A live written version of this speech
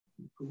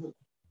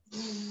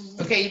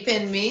Okay, you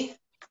pinned me.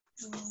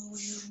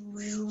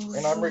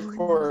 And I'm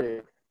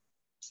recording.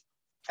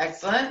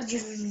 Excellent.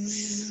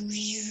 So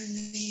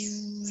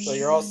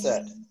you're all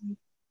set.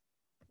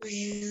 Did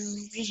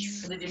you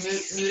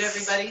mute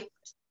everybody?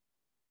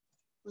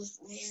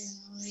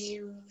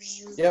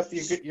 Yep,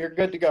 you're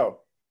good to go.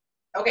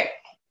 Okay.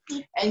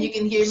 And you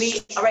can hear me.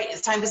 All right,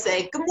 it's time to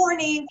say good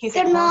morning. Can you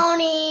say Good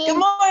morning. Good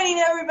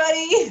morning,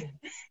 everybody.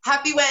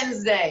 Happy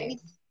Wednesday.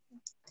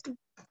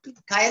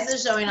 Caius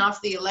is showing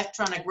off the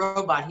electronic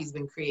robot he's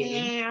been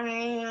creating.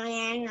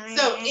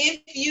 So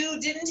if you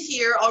didn't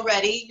hear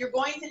already, you're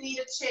going to need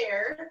a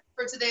chair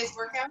for today's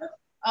workout.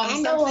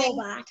 And a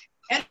robot.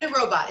 And a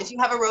robot. If you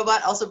have a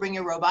robot, also bring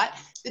your robot.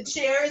 The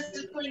chair is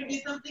just going to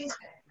be something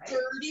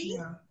sturdy.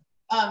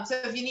 So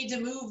if you need to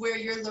move where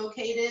you're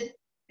located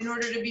in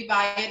order to be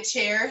by a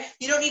chair,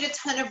 you don't need a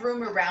ton of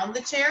room around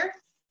the chair,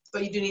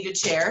 but you do need a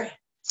chair.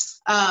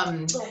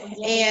 And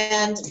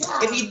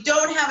if you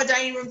don't have a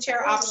dining room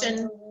chair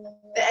option,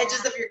 the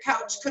edges of your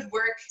couch could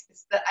work.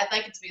 I'd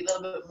like it to be a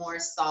little bit more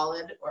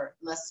solid or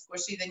less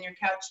squishy than your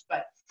couch,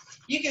 but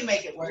you can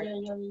make it work.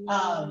 And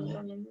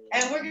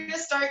we're going to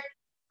start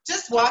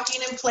just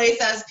walking in place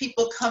as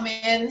people come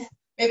in.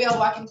 Maybe I'll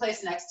walk in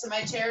place next to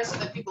my chair so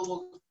that people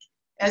will,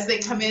 as they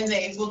come in,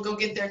 they will go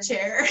get their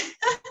chair.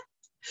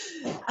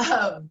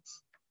 I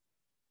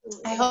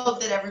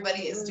hope that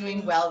everybody is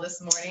doing well this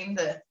morning.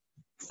 The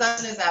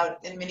sun is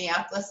out in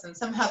Minneapolis, and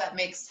somehow that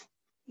makes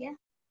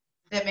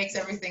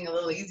everything a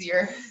little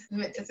easier.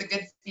 It's a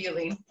good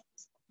feeling.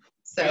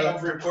 So we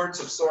have reports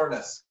of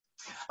soreness.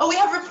 Oh, we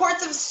have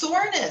reports of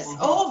soreness.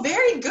 Oh,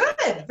 very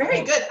good.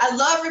 Very good. I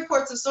love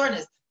reports of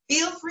soreness.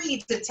 Feel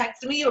free to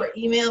text me or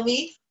email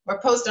me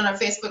or post on our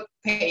Facebook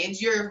page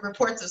your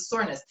reports of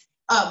soreness.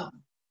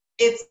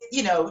 It's,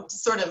 you know,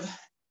 sort of,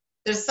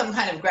 there's some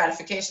kind of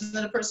gratification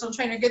that a personal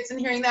trainer gets in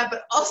hearing that,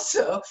 but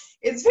also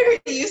it's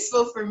very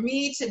useful for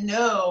me to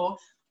know,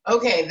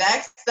 okay,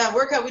 that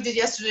workout we did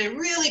yesterday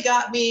really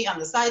got me on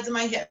the sides of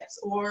my hips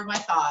or my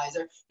thighs,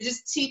 or it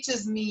just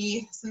teaches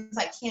me, since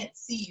I can't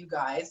see you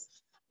guys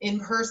in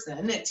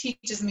person, it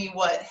teaches me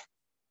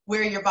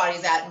where your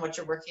body's at and what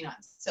you're working on.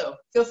 So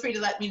feel free to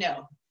let me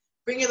know.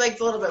 Bring your legs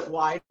a little bit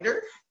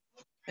wider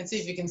and see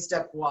if you can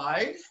step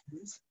wide.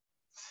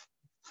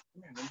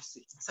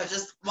 So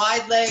just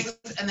wide legs,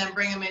 and then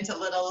bring them into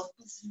little,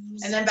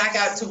 and then back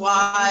out to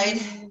wide,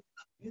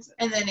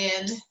 and then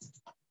in,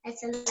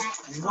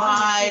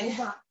 wide.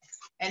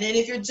 And then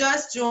if you're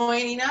just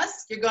joining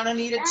us, you're gonna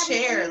need a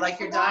chair, like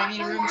your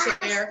dining room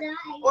chair,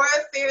 or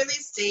a fairly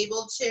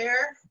stable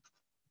chair.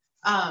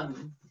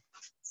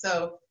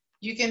 So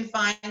you can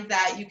find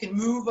that you can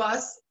move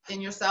us in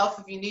yourself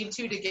if you need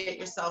to get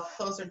yourself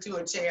closer to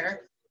a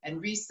chair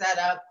and reset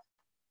up.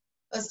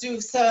 Let's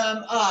do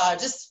some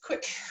just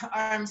quick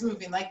arms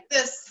moving like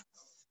this.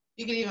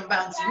 You can even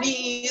bounce your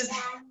knees,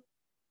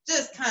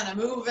 just kind of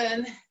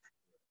moving.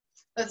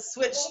 Let's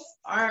switch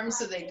arms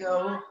so they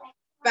go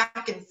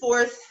back and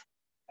forth.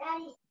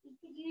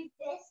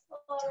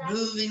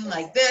 Moving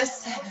like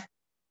this.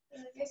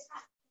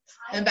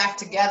 And back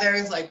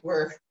together, like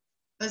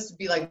let's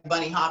be like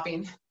bunny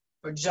hopping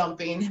or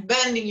jumping.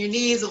 Bending your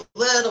knees a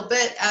little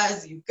bit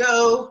as you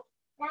go.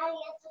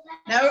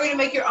 Now we're going to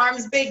make your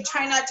arms big.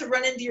 Try not to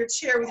run into your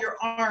chair with your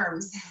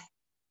arms.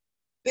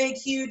 Big,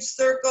 huge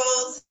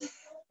circles.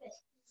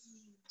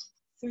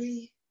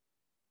 3,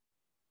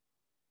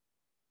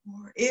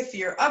 4. If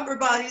your upper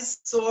body's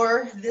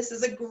sore, this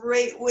is a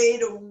great way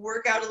to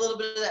work out a little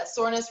bit of that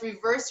soreness.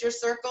 Reverse your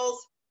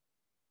circles.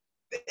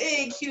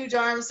 Big, huge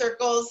arm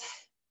circles.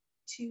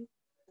 2.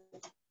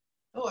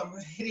 Oh, I'm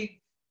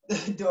hitting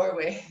the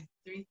doorway.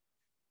 3.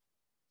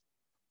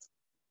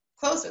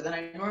 Closer than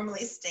I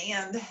normally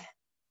stand.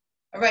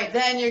 All right,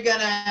 then you're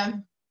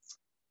gonna,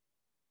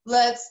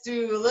 let's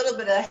do a little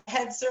bit of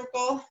head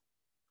circle.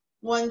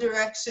 1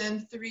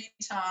 direction 3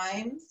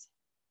 times.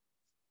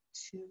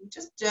 2,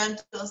 just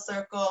gentle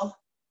circle.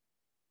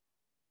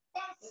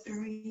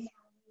 3.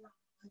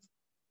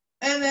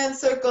 And then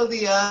circle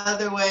the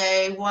other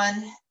way.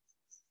 1,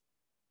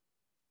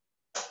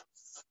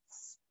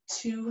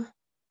 2.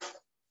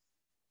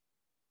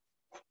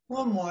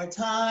 One more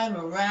time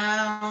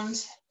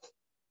around.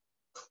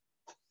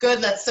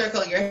 Good, let's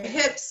circle your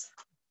hips.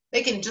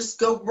 They can just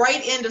go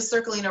right into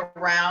circling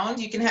around.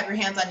 You can have your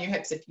hands on your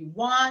hips if you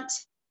want.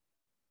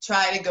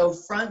 Try to go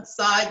front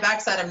side,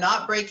 back side. I'm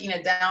not breaking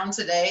it down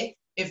today.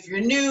 If you're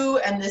new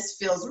and this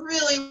feels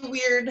really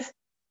weird,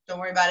 don't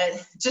worry about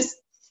it. Just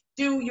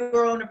do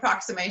your own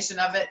approximation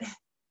of it.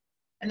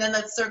 And then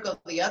let's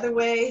circle the other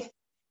way.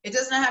 It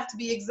doesn't have to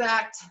be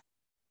exact.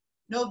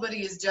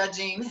 Nobody is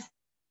judging.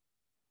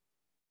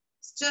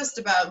 It's just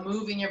about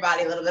moving your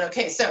body a little bit.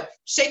 Okay, so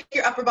shake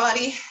your upper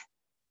body.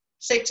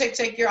 Shake, shake,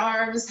 shake your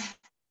arms.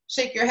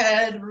 Shake your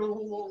head.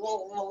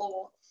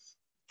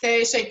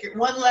 Okay, shake your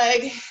one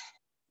leg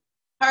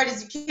hard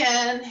as you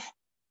can.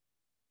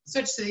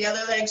 Switch to the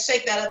other leg.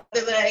 Shake that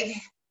other leg.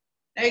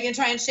 Now you're going to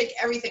try and shake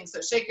everything.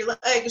 So shake your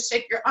legs,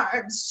 shake your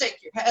arms,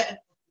 shake your head,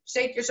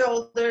 shake your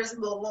shoulders,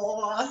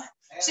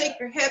 shake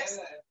your hips.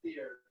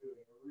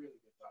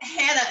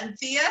 and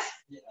Thea?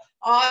 Yeah.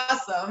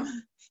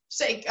 Awesome.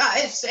 Shake,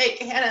 guys, shake.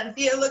 Hannah and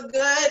Thea look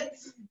good.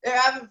 They're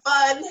having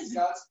fun.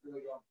 Scott's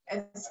really going.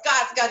 And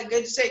Scott's got a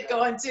good shake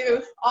going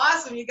too.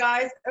 Awesome, you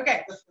guys.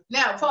 Okay,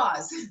 now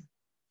pause.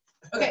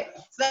 Okay,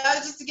 so that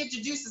was just to get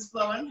your juices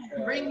flowing.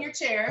 Bring your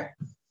chair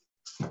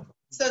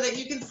so that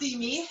you can see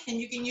me and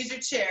you can use your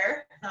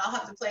chair. And I'll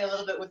have to play a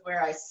little bit with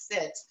where I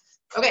sit.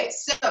 Okay,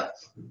 so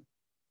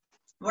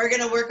we're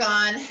gonna work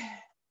on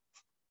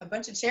a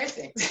bunch of chair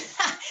things.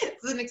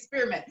 This is an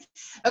experiment.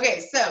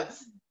 Okay, so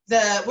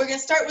we're gonna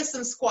start with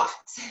some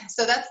squats.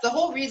 So that's the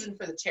whole reason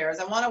for the chairs.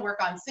 I wanna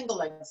work on single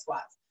leg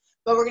squats,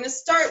 but we're gonna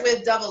start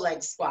with double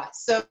leg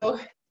squats. So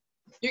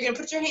you're gonna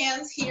put your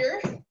hands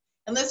here,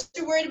 unless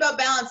you're worried about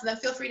balance, and then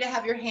feel free to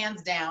have your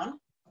hands down.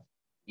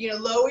 You're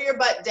gonna lower your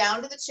butt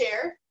down to the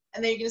chair,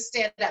 and then you're gonna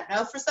stand up.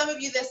 Now, for some of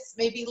you, this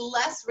may be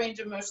less range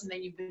of motion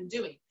than you've been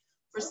doing.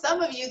 For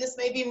some of you, this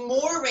may be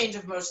more range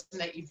of motion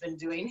that you've been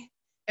doing.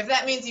 If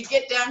that means you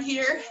get down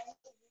here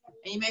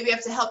and you maybe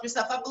have to help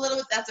yourself up a little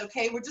bit, that's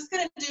okay. We're just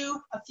gonna do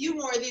a few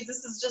more of these.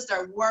 This is just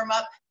our warm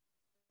up.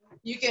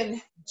 You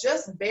can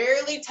just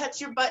barely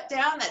touch your butt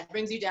down. That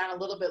brings you down a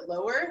little bit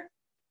lower.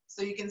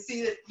 So you can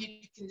see that you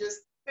can just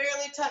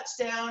barely touch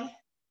down.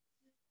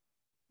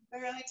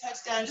 Barely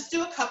touch down. Just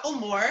do a couple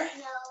more.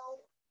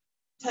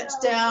 Touch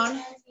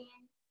down.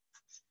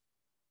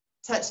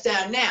 Touch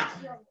down. Now,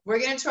 we're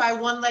gonna try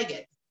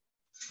one-legged.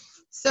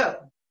 So,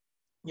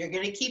 you're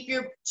gonna keep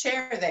your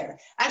chair there.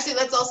 Actually,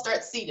 let's all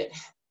start seated.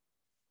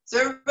 So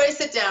everybody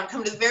sit down,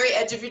 come to the very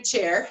edge of your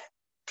chair,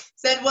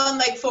 send one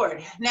leg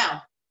forward.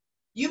 Now,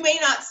 you may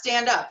not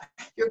stand up.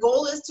 Your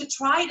goal is to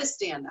try to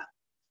stand up.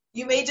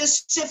 You may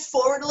just shift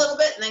forward a little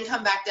bit and then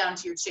come back down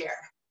to your chair.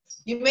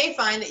 You may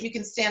find that you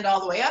can stand all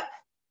the way up,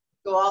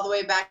 go all the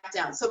way back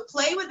down. So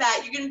play with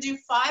that. You're gonna do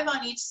 5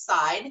 on each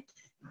side.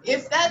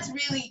 If that's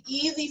really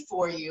easy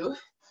for you,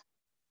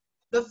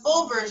 the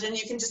full version,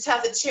 you can just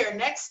have the chair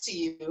next to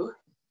you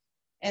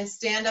and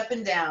stand up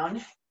and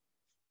down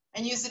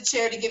and use the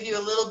chair to give you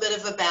a little bit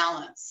of a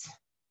balance.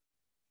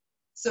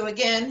 So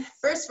again,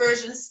 first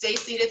version, stay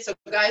seated. So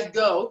guys,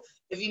 go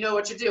if you know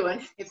what you're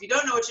doing. If you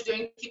don't know what you're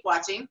doing, keep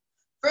watching.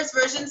 First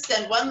version,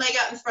 send one leg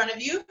out in front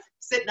of you,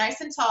 sit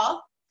nice and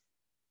tall,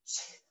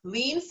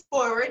 lean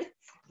forward,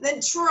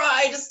 then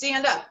try to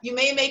stand up. You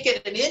may make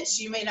it an inch,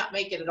 you may not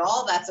make it at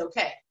all, that's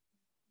okay.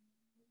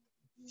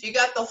 If you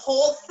got the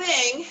whole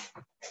thing,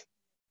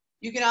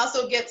 you can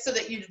also get so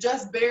that you're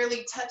just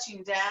barely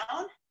touching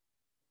down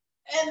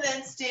and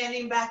then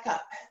standing back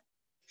up.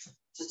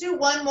 Just do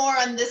one more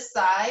on this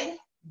side,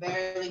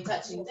 barely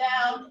touching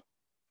down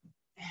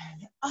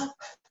and up.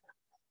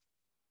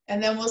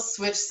 And then we'll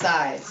switch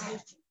sides.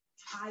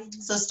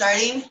 So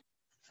starting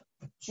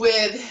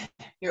with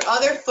your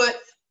other foot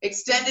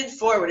extended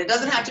forward. It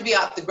doesn't have to be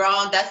off the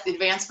ground. That's the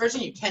advanced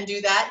version. You can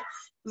do that.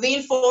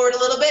 Lean forward a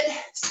little bit,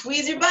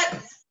 squeeze your butt,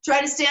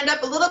 try to stand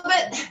up a little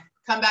bit,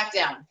 come back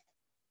down.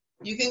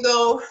 You can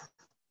go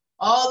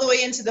all the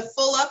way into the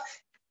full up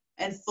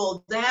and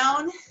full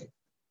down.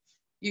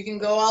 You can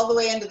go all the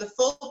way into the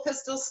full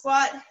pistol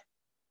squat, which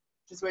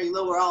is where you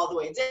lower all the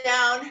way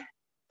down.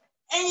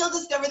 And you'll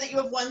discover that you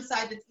have one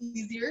side that's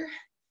easier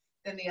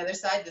than the other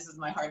side. This is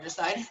my harder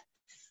side.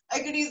 I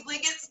could easily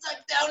get stuck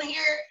down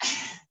here.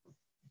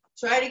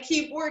 Try to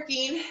keep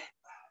working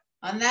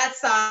on that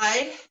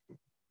side.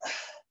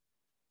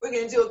 We're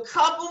gonna do a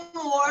couple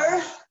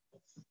more.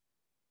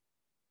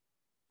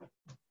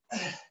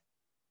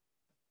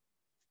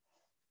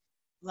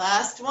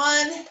 Last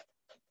one,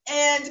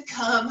 and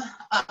come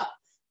up.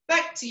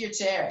 Back to your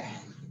chair.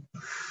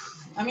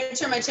 I'm gonna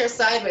turn my chair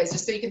sideways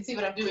just so you can see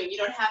what I'm doing. You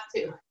don't have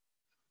to.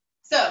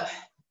 So,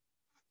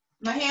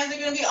 my hands are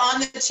gonna be on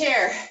the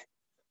chair.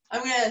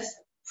 I'm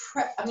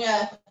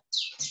gonna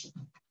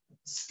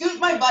scoot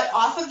my butt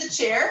off of the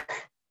chair.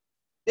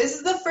 This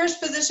is the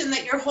first position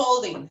that you're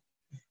holding.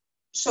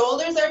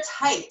 Shoulders are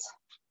tight,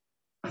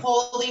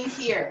 holding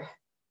here.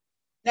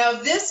 Now,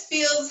 if this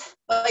feels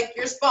like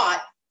your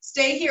spot,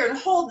 stay here and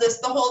hold this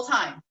the whole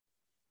time.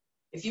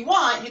 If you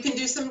want, you can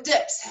do some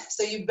dips.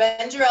 So you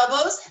bend your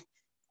elbows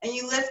and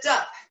you lift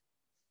up.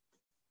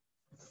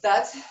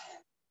 That's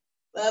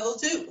level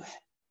 2.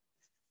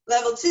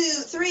 Level 2,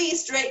 3,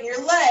 straighten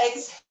your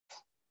legs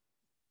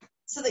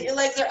so that your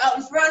legs are out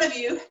in front of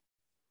you,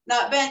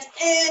 not bent,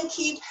 and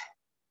keep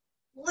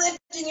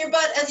lifting your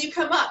butt as you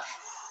come up.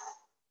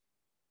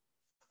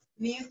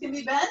 Knees can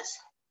be bent.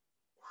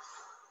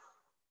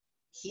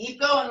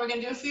 Keep going, we're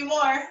gonna do a few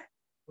more.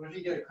 What if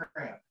you get a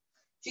cramp?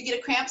 If you get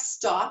a cramp,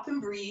 stop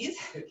and breathe.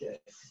 Okay.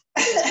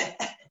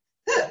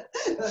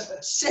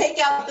 Shake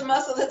out the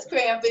muscle that's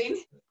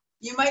cramping.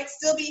 You might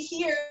still be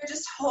here,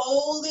 just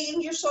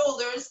holding your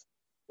shoulders.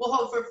 We'll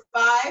hold for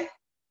 5,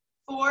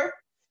 4,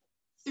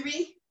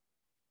 3,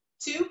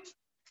 2,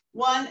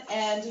 1,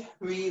 and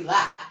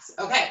relax.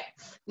 Okay,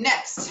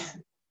 next.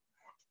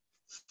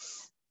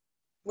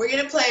 We're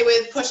gonna play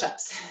with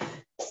push-ups.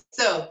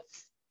 So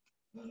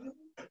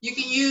you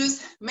can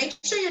use, make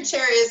sure your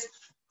chair is,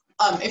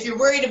 if you're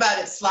worried about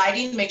it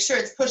sliding, make sure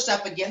it's pushed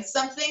up against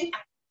something.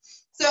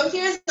 So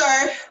here's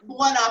our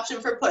one option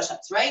for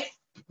push-ups, right?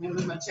 Let me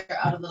move my chair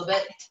out a little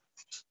bit.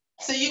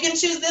 So you can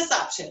choose this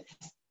option.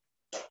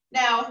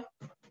 Now,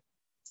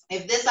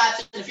 if this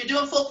option, if you're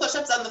doing full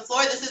push-ups on the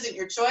floor, this isn't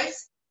your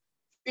choice.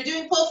 If you're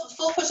doing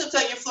full push-ups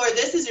on your floor,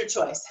 this is your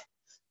choice.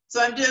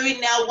 So I'm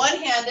doing now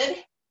one-handed.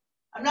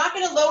 I'm not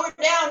going to lower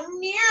down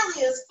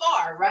nearly as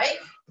far, right?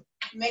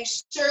 Make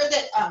sure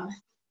that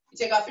you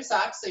take off your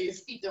socks so your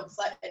feet don't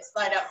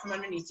slide out from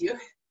underneath you.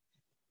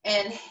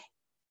 And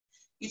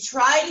you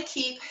try to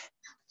keep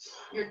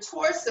your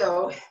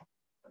torso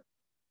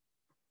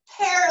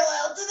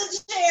parallel to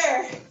the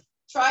chair.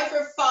 Try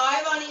for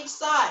 5 on each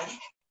side.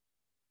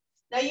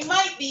 Now you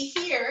might be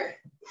here,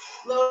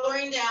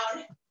 lowering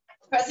down,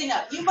 pressing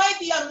up. You might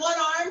be on one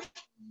arm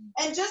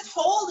and just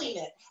holding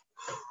it.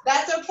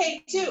 That's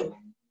okay too.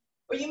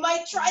 Or you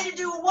might try to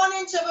do 1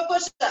 inch of a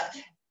push-up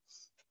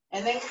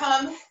and then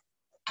come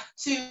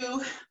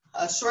to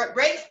a short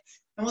break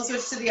and we'll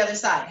switch to the other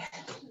side.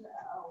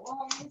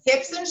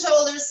 Hips and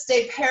shoulders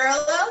stay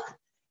parallel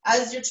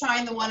as you're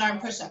trying the one-arm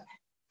push-up.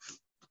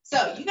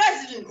 So you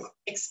guys didn't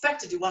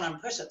expect to do one-arm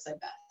push-ups, I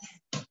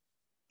bet.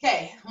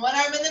 Okay, one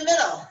arm in the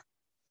middle.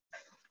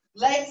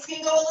 Legs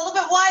can go a little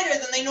bit wider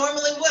than they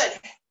normally would.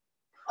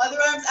 Other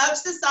arms out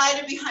to the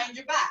side or behind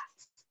your back.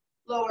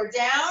 Lower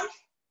down,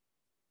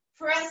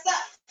 press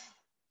up.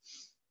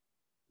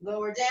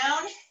 Lower down.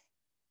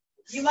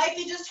 You might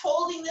be just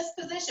holding this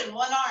position,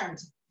 one-armed.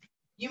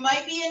 You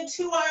might be in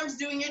 2 arms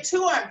doing your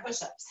 2-arm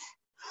push-ups.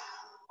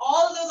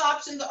 All of those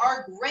options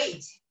are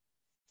great.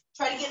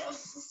 Try to get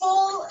as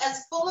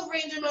full of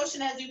range of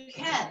motion as you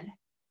can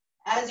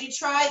as you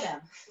try them.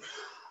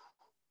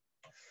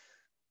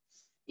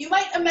 You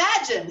might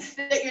imagine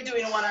that you're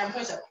doing a one-arm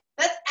push-up.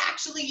 That's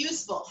actually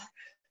useful.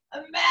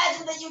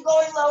 Imagine that you're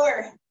going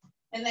lower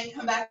and then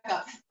come back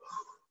up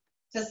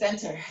to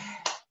center.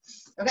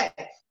 Okay,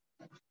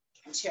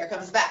 chair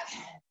comes back.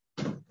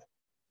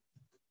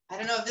 I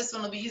don't know if this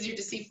one will be easier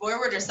to see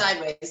forward or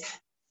sideways.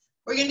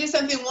 We're gonna do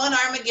something one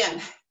arm again.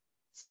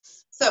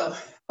 So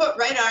put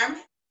right arm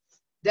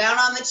down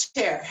on the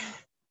chair.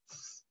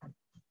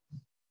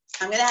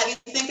 I'm gonna have you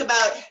think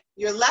about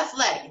your left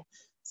leg.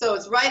 So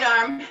it's right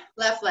arm,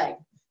 left leg,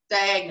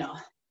 diagonal.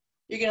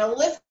 You're gonna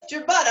lift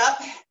your butt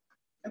up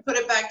and put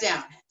it back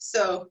down.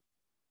 So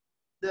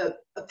the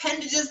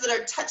appendages that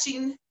are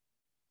touching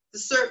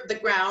the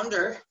ground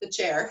or the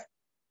chair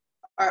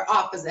are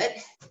opposite.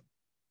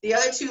 The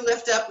other 2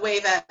 lift up,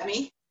 wave at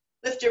me.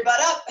 Lift your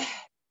butt up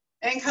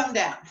and come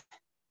down.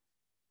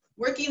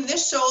 Working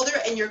this shoulder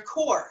and your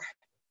core.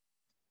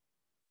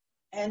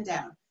 And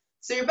down.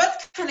 So your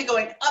butt's kind of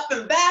going up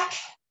and back.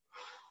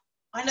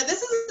 I know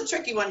this is a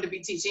tricky one to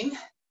be teaching.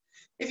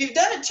 If you've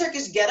done a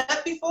Turkish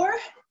get-up before,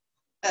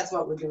 that's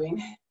what we're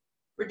doing.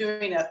 We're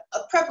doing a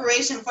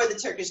preparation for the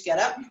Turkish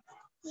get-up.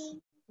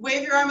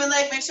 Wave your arm and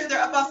leg, make sure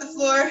they're up off the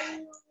floor.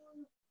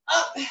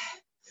 Up.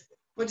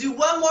 We'll do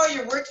one more.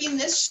 You're working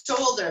this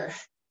shoulder.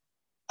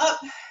 Up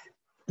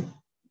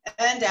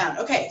and down.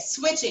 Okay,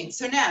 switching.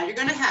 So now you're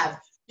gonna have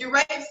your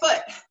right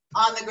foot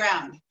on the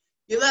ground,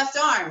 your left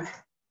arm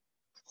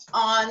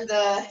on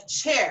the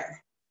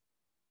chair.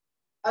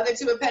 Other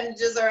 2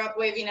 appendages are up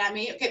waving at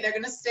me. Okay, they're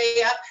gonna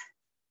stay up.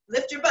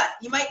 Lift your butt.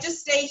 You might just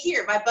stay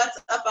here. My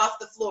butt's up off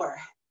the floor,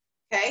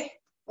 okay?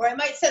 Or I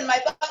might send my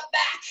butt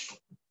back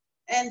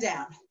and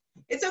down.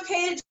 It's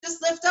okay to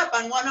just lift up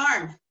on one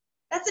arm.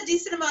 That's a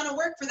decent amount of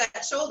work for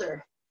that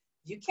shoulder.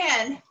 You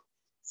can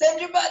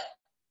send your butt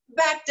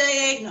back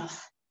diagonal.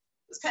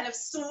 Just kind of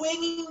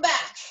swinging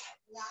back.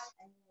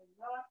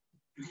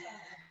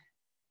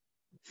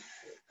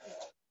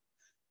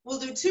 We'll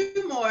do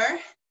 2 more.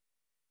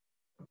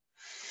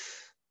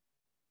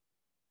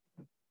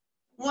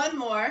 1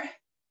 more.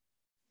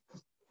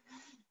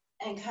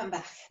 And come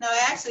back. Now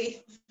I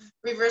actually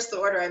reversed the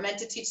order. I meant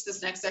to teach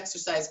this next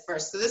exercise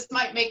first. So this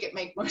might make it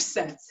make more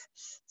sense.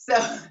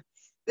 So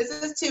this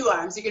is 2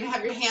 arms. You're gonna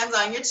have your hands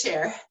on your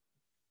chair.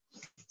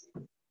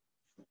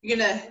 You're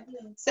gonna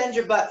send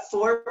your butt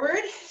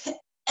forward.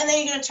 And then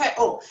you're gonna try,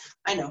 oh,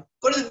 I know.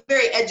 Go to the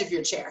very edge of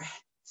your chair.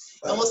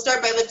 And we'll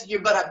start by lifting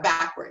your butt up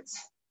backwards.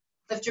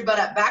 Lift your butt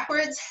up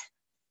backwards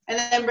and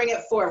then bring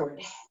it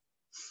forward.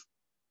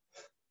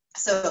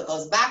 So it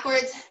goes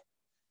backwards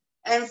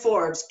and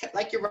forwards,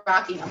 like you're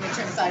rocking. I'm gonna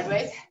turn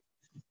sideways.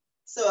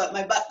 So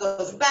my butt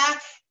goes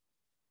back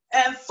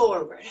and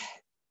forward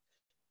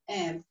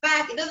and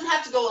back. It doesn't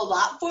have to go a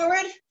lot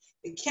forward.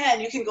 It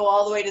can, you can go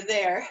all the way to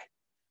there.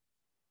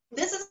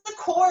 This is a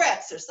core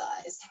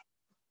exercise.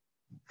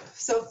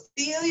 So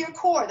feel your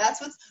core, that's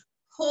what's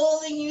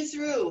pulling you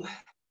through.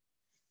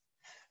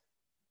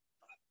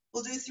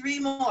 We'll do 3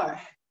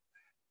 more.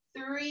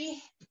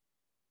 3.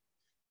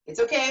 It's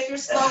okay if you're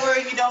slower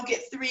and you don't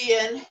get 3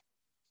 in.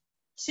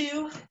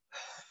 2.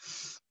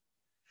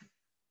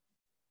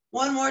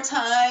 1 more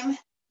time.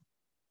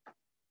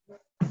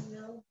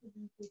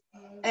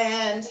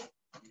 And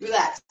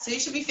relax. So you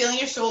should be feeling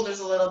your shoulders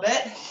a little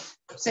bit.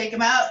 Shake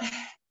them out.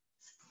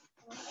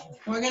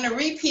 We're going to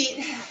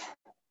repeat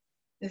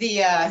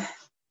the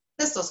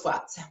pistol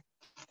squats.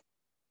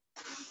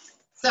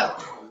 So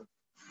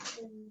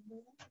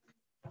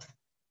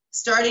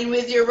Starting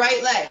with your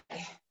right leg.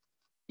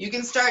 You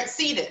can start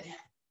seated.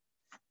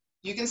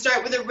 You can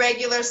start with a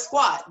regular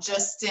squat,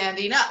 just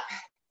standing up.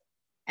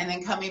 And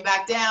then coming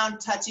back down,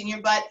 touching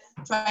your butt.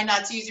 Try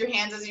not to use your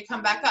hands as you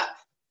come back up.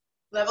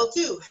 Level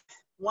 2,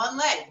 one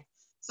leg.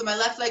 So my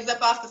left leg's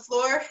up off the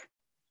floor.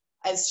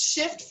 I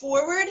shift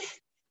forward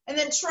and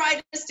then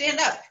try to stand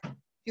up. If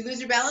you lose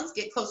your balance,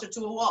 get closer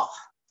to a wall.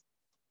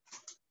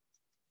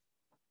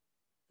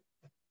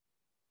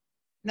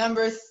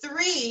 Number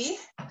 3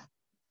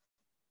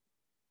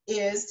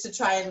 is to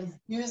try and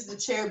use the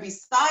chair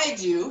beside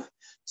you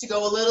to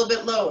go a little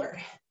bit lower.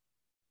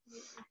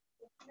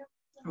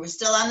 We're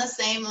still on the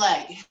same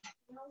leg.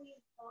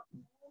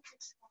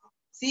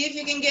 See if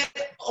you can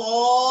get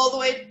all the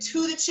way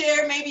to the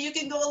chair. Maybe you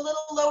can go a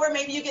little lower.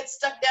 Maybe you get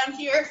stuck down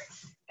here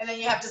and then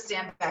you have to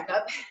stand back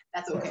up.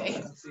 That's okay.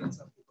 I've seen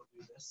some people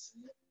do this.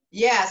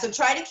 Yeah, so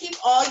try to keep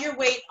all your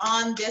weight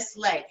on this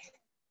leg.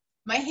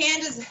 My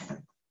hand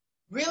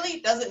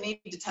really doesn't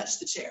need to touch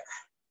the chair.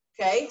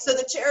 Okay, so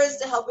the chair is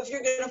to help if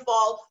you're gonna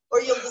fall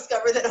or you'll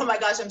discover that, oh my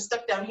gosh, I'm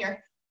stuck down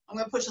here. I'm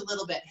gonna push a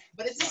little bit,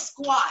 but it's a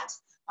squat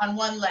on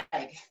one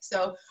leg.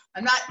 So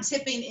I'm not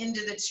tipping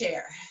into the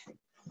chair.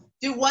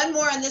 Do one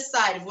more on this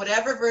side of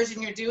whatever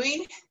version you're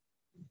doing.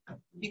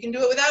 You can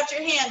do it without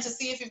your hand to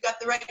see if you've got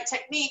the right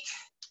technique.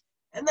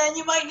 And then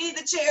you might need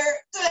the chair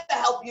to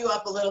help you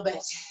up a little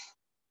bit.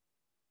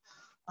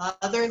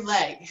 Other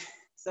leg.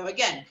 So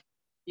again,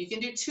 you can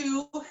do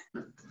 2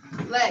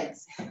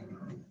 legs.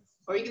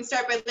 Or you can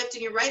start by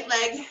lifting your right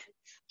leg,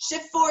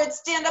 shift forward,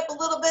 stand up a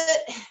little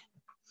bit,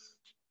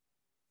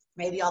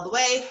 maybe all the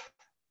way,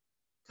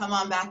 come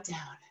on back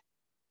down.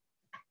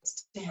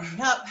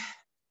 Standing up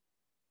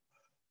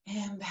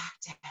and back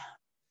down.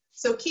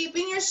 So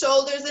keeping your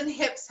shoulders and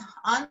hips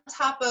on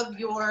top of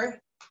your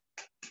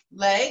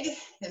leg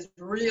is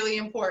really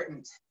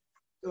important.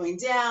 Going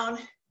down,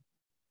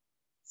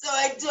 so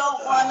I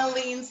don't want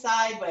to lean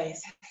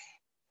sideways.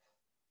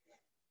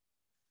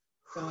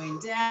 Going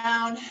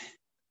down.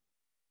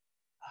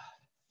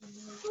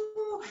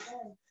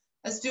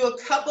 Let's do a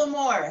couple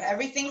more.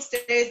 Everything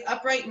stays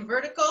upright and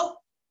vertical.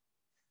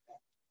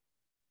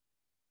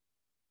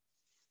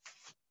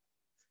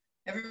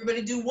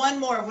 Everybody do one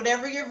more,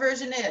 whatever your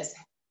version is.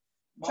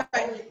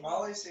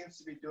 Molly seems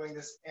to be doing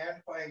this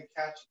and playing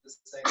catch at the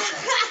same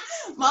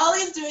time.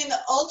 Molly's doing the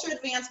ultra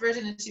advanced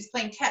version and she's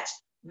playing catch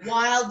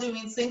while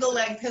doing single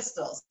leg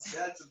pistols.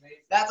 That's amazing.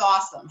 That's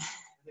awesome.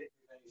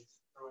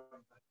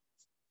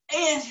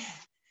 And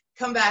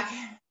come back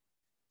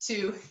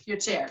to your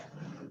chair.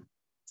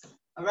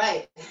 All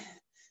right.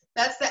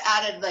 That's the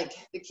added, like,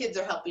 the kids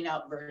are helping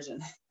out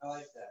version. I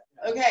like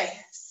that. Okay,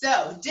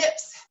 so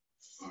dips.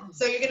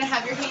 So you're gonna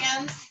have your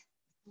hands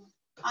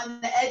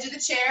on the edge of the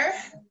chair.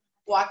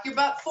 Walk your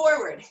butt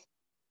forward.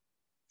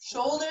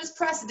 Shoulders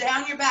press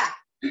down your back.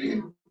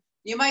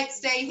 You might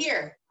stay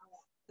here.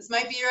 This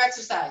might be your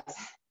exercise.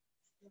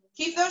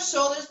 Keep those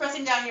shoulders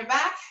pressing down your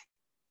back.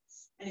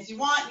 And if you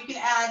want, you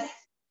can add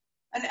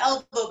an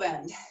elbow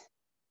bend.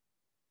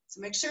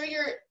 So make sure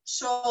your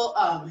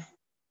shoulders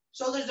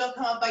don't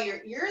come up by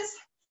your ears.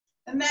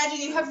 Imagine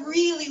you have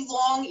really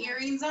long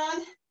earrings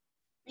on.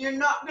 You're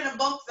not gonna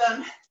bump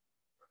them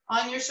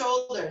on your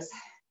shoulders.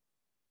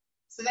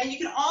 So then you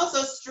can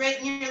also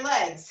straighten your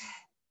legs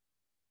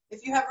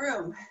if you have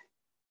room.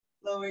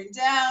 Lowering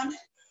down,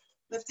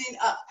 lifting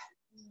up.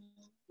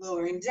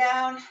 Lowering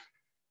down,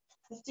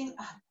 lifting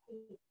up.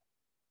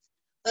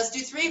 Let's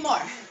do 3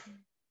 more.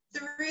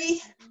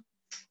 3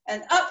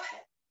 and up.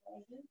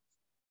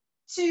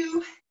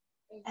 2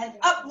 and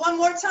up. One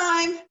more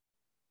time.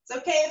 It's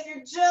okay if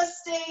you're just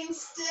staying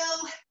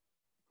still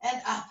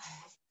and up.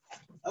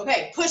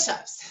 Okay,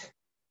 push-ups.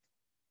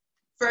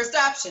 First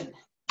option,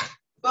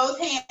 both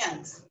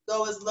hands,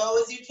 go as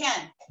low as you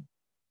can.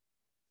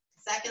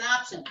 Second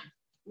option,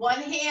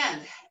 one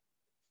hand.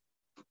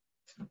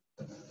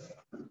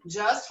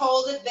 Just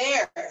hold it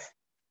there,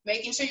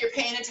 making sure you're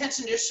paying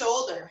attention to your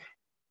shoulder.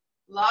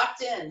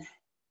 Locked in.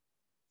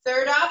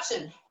 Third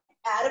option,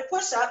 add a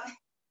push-up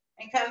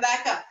and come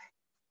back up.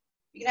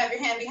 You can have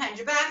your hand behind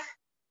your back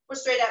or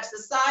straight out to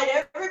the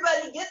side.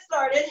 Everybody get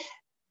started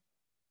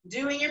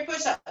doing your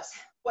push-ups.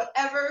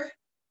 Whatever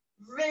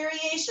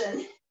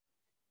variation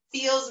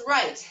feels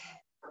right.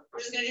 We're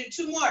just gonna do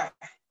 2 more.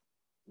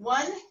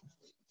 1,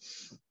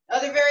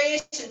 other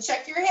variation,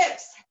 check your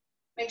hips.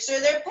 Make sure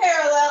they're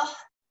parallel.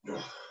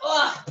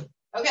 Oh,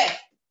 okay,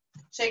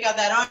 shake out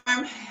that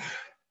arm.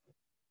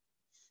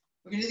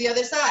 We're gonna do the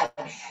other side.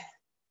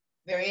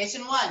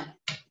 Variation 1,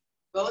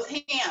 both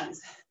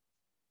hands.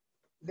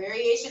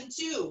 Variation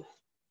 2,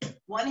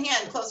 one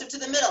hand closer to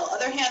the middle,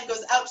 other hand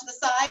goes out to the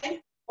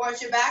side or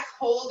at your back,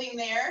 holding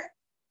there.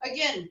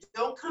 Again,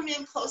 don't come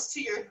in close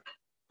to your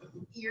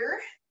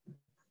ear.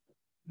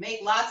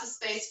 Make lots of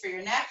space for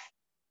your neck.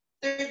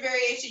 Third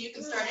variation, you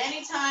can start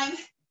anytime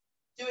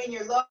doing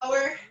your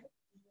lower,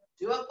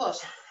 do a push.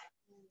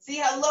 See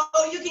how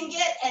low you can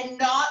get and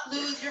not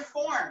lose your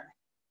form.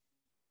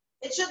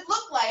 It should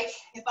look like,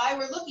 if I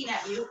were looking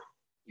at you,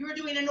 you were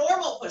doing a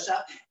normal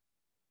push-up.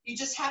 You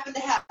just happen to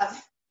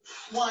have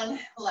one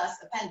less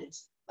appendage.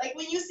 Like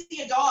when you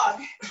see a dog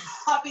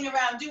hopping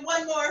around, do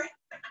one more,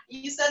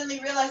 you suddenly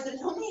realize that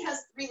it only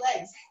has 3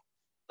 legs,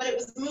 but it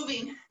was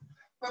moving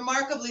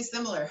remarkably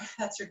similar.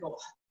 That's your goal.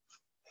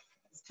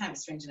 It's kind of a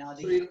strange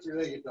analogy.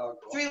 Three-legged dog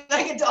goal.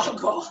 Three-legged dog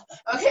goal.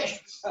 Okay,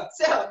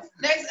 so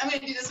next I'm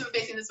going to do this one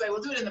facing this way.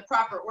 We'll do it in the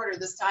proper order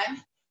this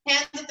time.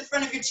 Hands at the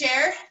front of your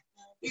chair.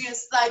 You're going to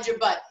slide your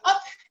butt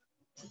up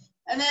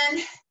and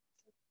then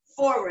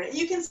forward.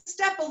 You can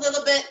step a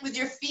little bit with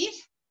your feet.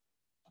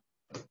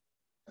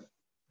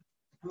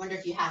 I wonder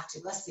if you have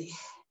to. Let's see.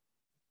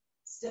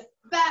 Step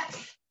back.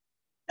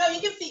 No,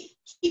 you can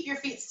keep your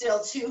feet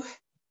still too.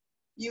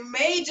 You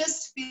may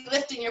just be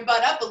lifting your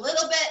butt up a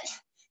little bit.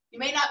 You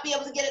may not be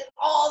able to get it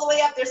all the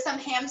way up. There's some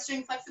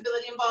hamstring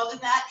flexibility involved in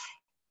that.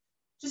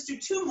 Just do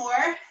 2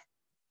 more.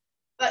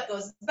 Butt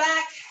goes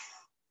back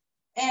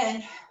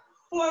and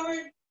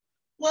forward.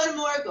 1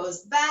 more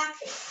goes back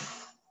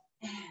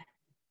and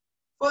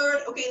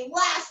forward. Okay,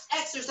 last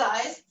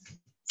exercise.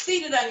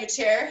 Seated on your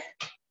chair.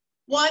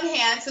 1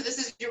 hand, so this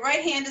is your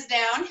right hand is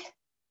down.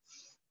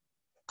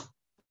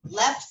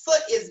 Left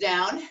foot is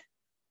down.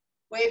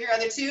 Wave your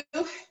other 2.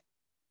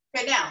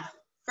 Okay, now,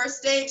 first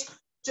stage,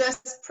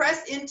 just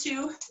press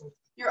into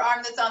your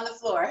arm that's on the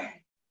floor.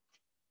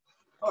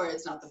 Or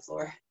it's not the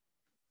floor.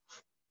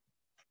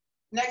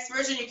 Next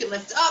version, you can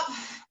lift up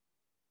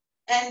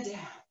and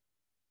down.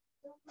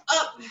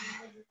 Up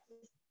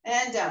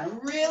and down.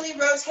 Really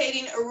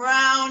rotating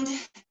around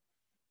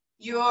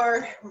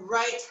your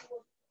right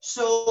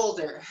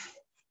shoulder.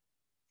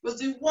 We'll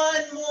do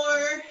 1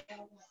 more.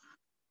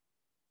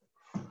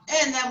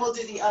 And then we'll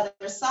do the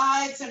other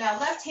side. So now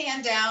left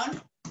hand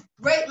down,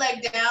 right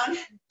leg down,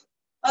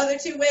 other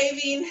 2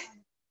 waving.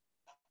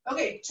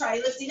 Okay, try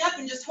lifting up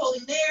and just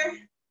holding there.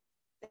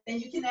 Then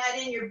you can add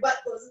in your butt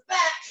goes back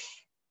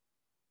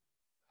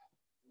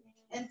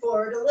and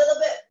forward a little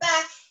bit,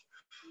 back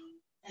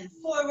and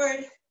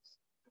forward,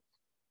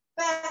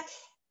 back,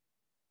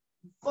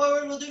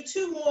 forward. We'll do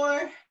 2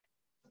 more,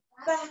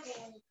 back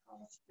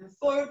and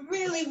forward,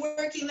 really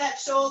working that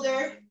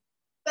shoulder,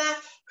 back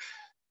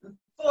and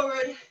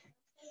forward.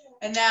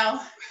 And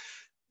now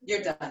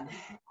you're done.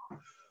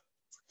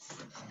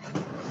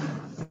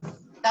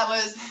 That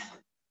was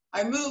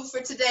our move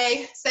for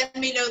today. Send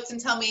me notes and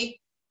tell me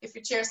if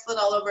your chair slid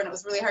all over and it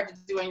was really hard to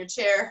do on your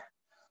chair,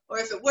 or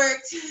if it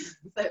worked,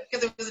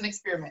 because it was an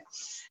experiment.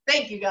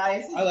 Thank you,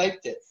 guys. I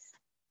liked it.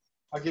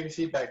 I'll give you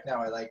feedback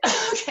now. I liked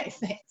it. Okay,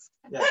 thanks.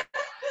 Yeah.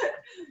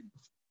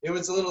 It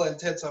was a little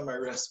intense on my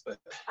wrist, but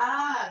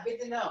Good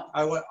to know.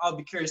 I'll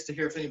be curious to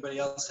hear if anybody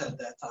else had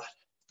that thought.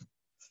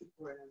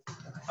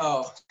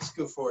 Oh,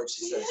 scoot forward,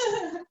 she says.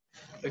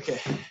 Okay.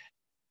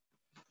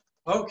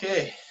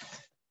 Okay.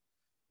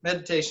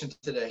 Meditation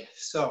today.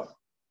 So,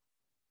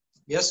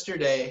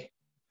 yesterday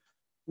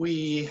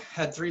we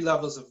had 3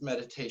 levels of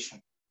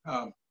meditation.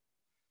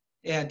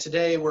 And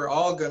today we're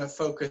all going to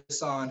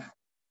focus on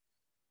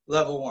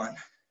level 1.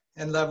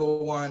 And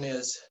level 1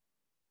 is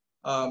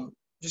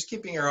just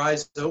keeping your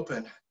eyes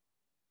open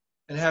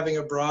and having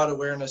a broad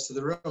awareness of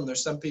the room.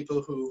 There's some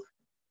people who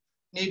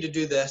need to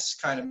do this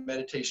kind of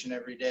meditation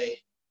every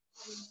day.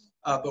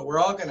 But we're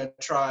all going to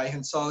try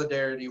in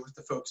solidarity with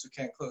the folks who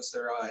can't close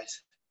their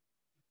eyes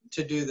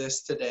to do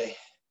this today.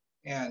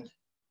 And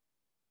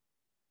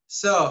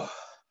so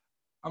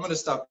I'm going to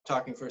stop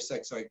talking for a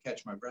sec so I can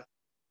catch my breath.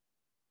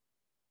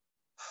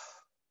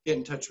 Get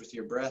in touch with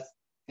your breath.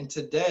 And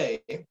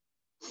today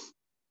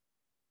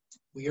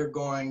we are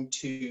going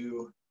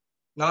to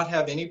not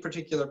have any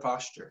particular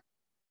posture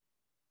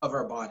of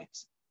our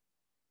bodies.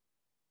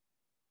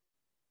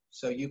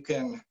 So you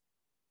can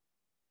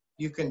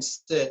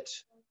sit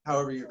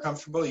however you're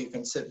comfortable. You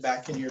can sit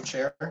back in your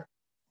chair.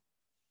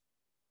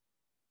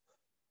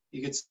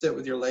 You could sit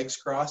with your legs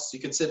crossed. You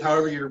could sit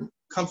however you're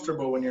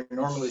comfortable when you're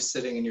normally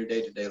sitting in your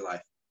day-to-day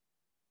life.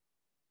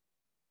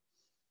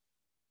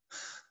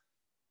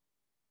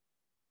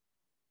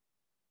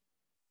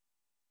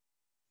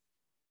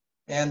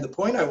 And the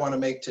point I want to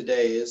make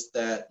today is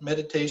that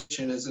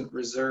meditation isn't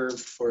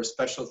reserved for a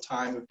special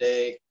time of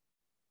day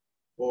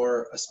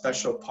or a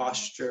special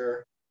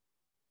posture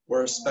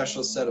or a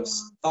special set of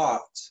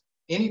thoughts.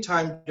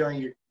 Anytime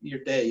during your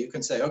day, you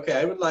can say, okay,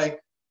 I would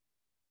like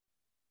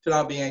to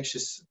not be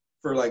anxious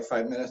for like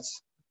 5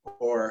 minutes,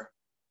 or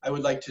I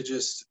would like to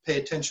just pay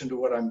attention to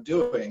what I'm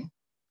doing.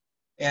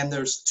 And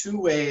there's 2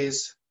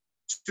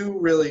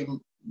 really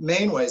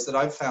main ways that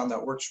I've found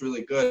that works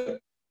really good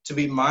to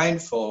be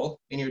mindful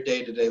in your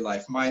day-to-day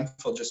life.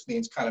 Mindful just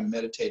means kind of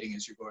meditating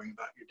as you're going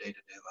about your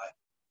day-to-day life.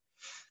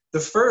 The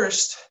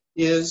first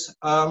is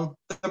the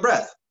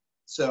breath.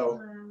 So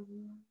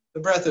the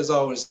breath is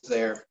always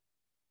there.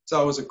 It's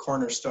always a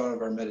cornerstone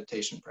of our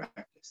meditation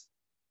practice.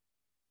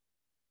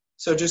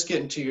 So just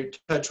get into your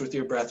touch with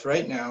your breath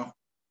right now,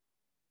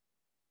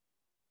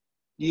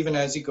 even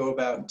as you go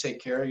about and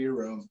take care of your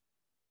room.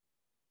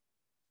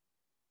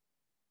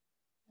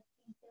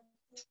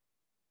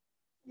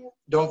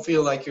 Don't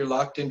feel like you're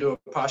locked into a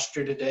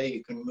posture today.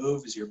 You can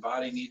move as your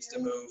body needs to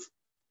move.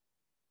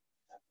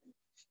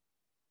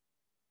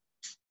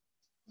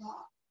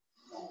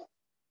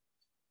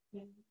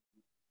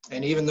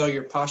 And even though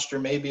your posture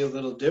may be a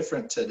little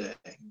different today,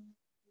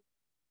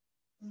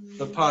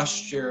 the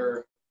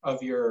posture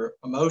of your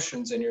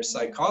emotions and your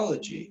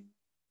psychology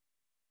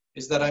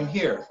is that I'm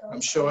here.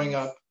 I'm showing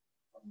up.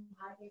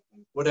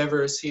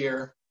 Whatever is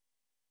here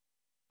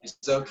is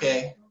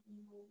okay.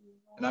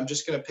 And I'm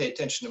just going to pay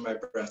attention to my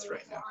breath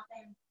right now.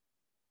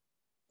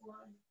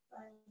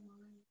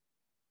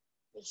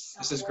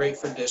 This is great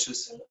for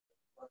dishes.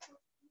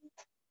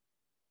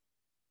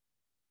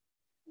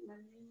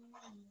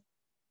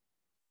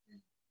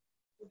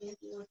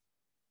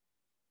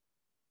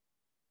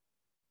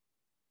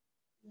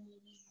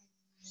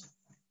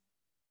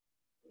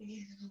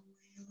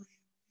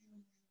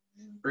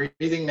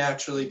 Breathing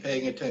naturally,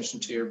 paying attention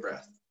to your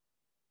breath.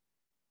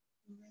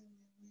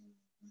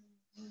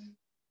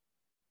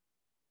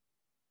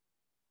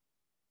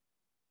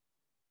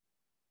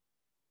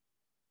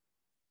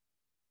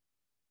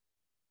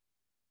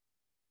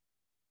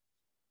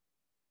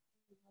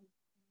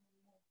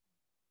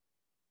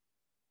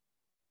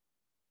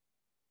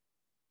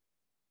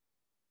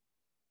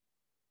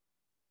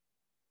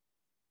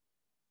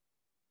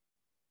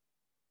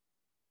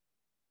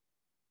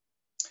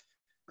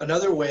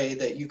 Another way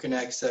that you can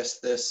access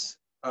this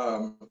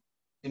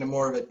in a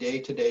more of a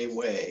day-to-day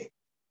way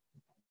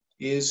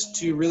is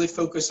to really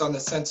focus on the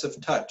sense of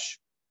touch.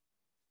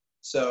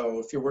 So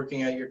if you're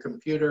working at your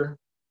computer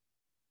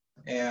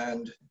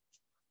and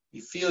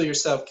you feel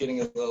yourself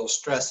getting a little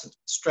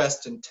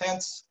stressed and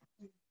tense,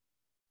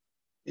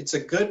 it's a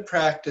good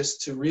practice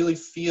to really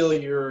feel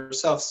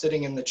yourself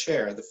sitting in the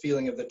chair, the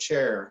feeling of the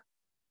chair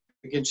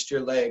against your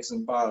legs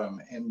and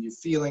bottom, and the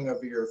feeling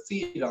of your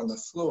feet on the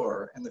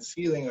floor, and the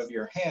feeling of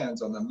your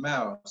hands on the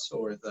mouse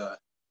or the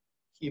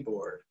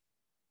keyboard.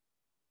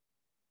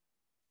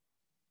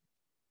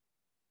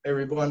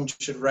 Everyone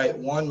should write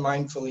one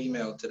mindful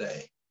email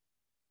today.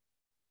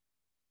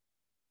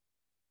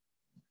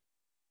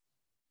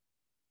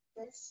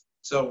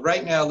 So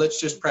right now, let's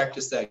just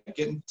practice that.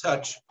 Get in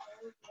touch.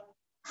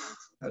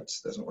 That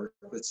doesn't work.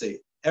 Let's see.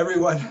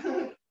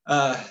 Everyone,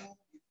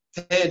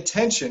 pay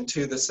attention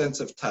to the sense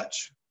of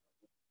touch.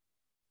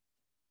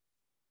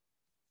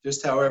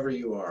 Just however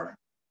you are.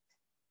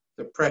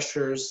 The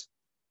pressures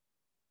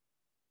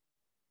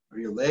of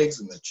your legs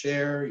in the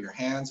chair, your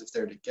hands if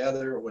they're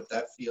together, what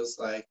that feels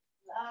like.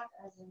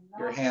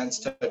 Your hands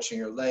touching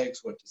your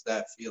legs, what does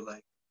that feel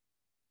like?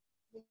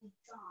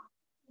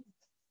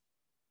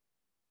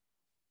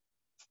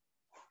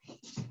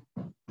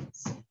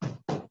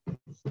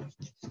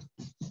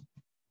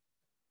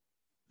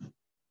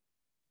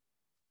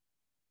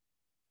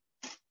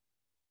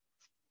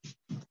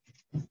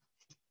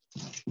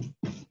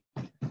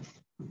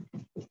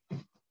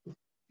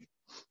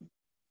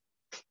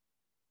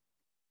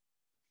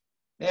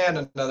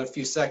 And another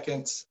few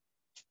seconds.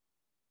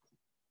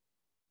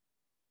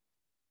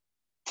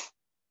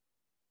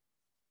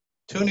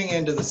 Tuning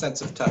into the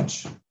sense of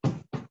touch.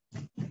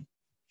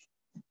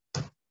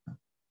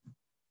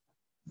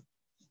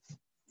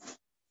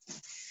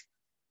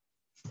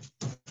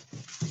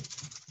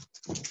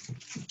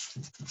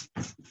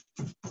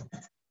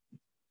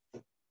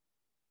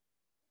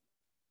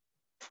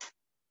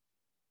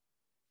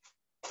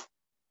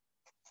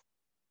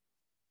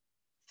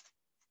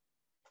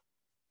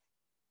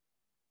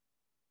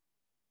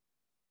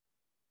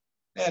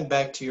 And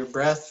back to your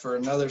breath for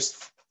another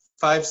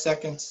 5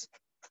 seconds.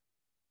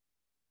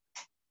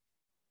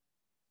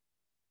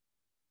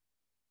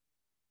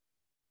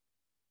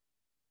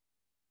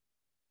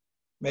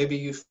 Maybe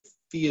you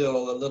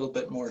feel a little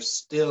bit more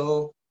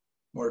still,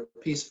 more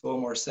peaceful,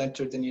 more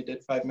centered than you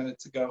did 5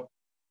 minutes ago.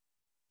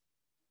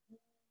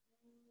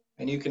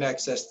 And you can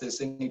access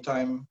this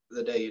anytime of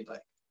the day you'd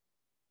like.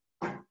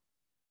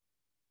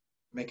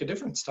 Make a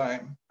difference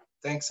time.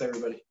 Thanks,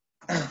 everybody.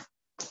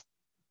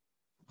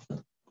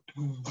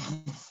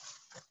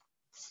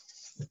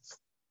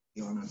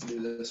 You want to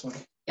do this one?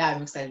 Yeah,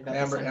 I'm excited about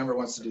this one. Amber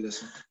wants to do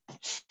this one.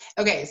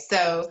 Okay,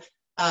 so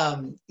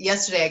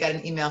yesterday I got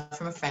an email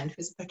from a friend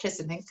who's a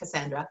participant,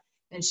 Cassandra,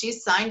 and she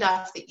signed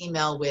off the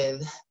email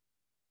with,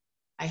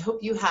 "I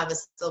hope you have a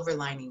silver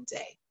lining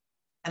day."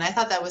 And I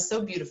thought that was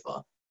so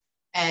beautiful.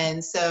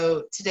 And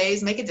so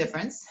today's Make a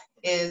Difference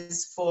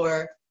is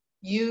for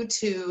you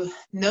to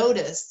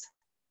notice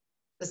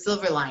the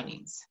silver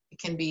linings. It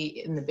can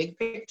be in the big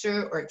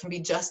picture or it can be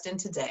just in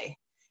today.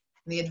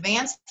 And the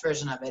advanced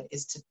version of it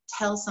is to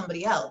tell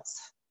somebody else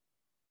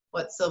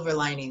what silver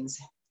linings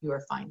you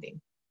are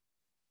finding.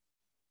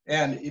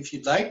 And if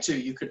you'd like to,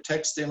 you could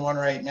text in one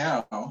right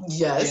now.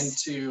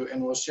 Yes.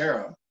 And we'll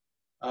share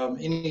them.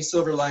 Any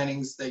silver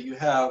linings that you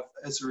have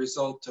as a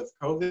result of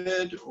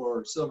COVID,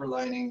 or silver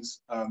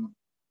linings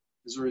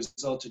as a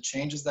result of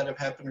changes that have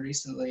happened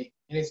recently,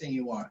 anything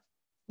you want.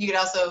 You could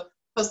also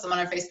post them on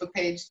our Facebook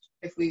page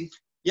if we.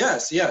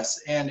 Yes.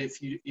 And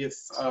if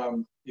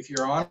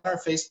you're on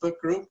our Facebook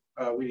group,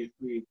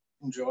 we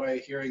enjoy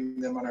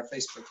hearing them on our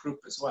Facebook group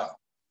as well.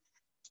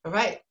 All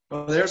right.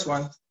 Well, there's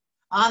one.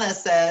 Anna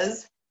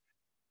says,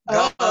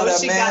 Got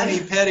a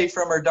mani-pedi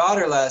from her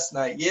daughter last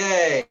night.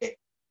 Yay!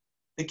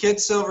 The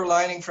kid's silver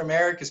lining from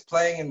Eric is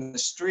playing in the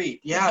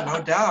street. Yeah,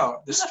 no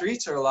doubt. The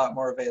streets are a lot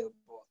more available.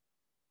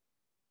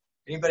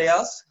 Anybody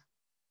else?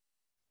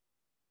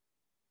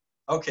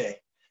 Okay.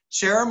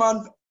 Share them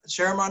on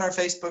our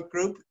Facebook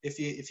group if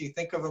you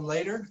think of them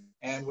later,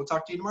 and we'll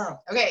talk to you tomorrow.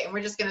 Okay, and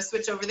we're just gonna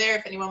switch over there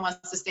if anyone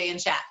wants to stay and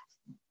chat.